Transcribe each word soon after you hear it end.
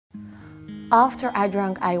After I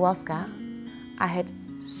drank ayahuasca, I had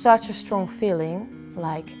such a strong feeling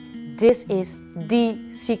like this is the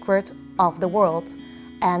secret of the world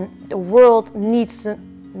and the world needs to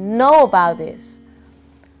know about this.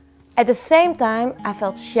 At the same time, I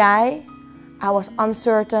felt shy, I was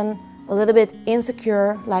uncertain, a little bit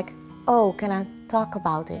insecure, like, oh, can I talk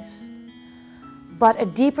about this? But a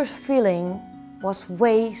deeper feeling was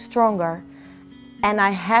way stronger and I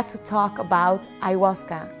had to talk about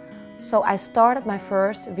ayahuasca. So I started my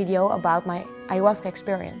first video about my ayahuasca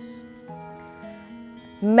experience.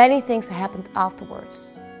 Many things happened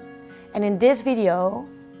afterwards. And in this video,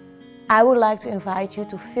 I would like to invite you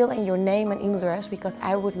to fill in your name and email address because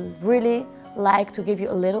I would really like to give you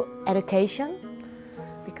a little education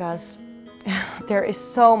because there is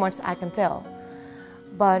so much I can tell.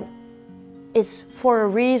 But it's for a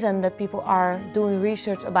reason that people are doing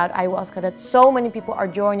research about ayahuasca, that so many people are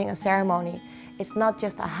joining a ceremony. It's not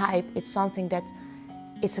just a hype, it's something that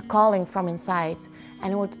it's a calling from inside.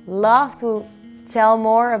 And I would love to tell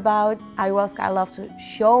more about ayahuasca. I love to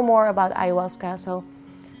show more about ayahuasca. So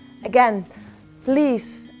again,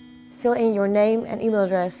 please fill in your name and email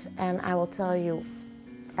address and I will tell you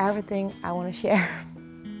everything I want to share.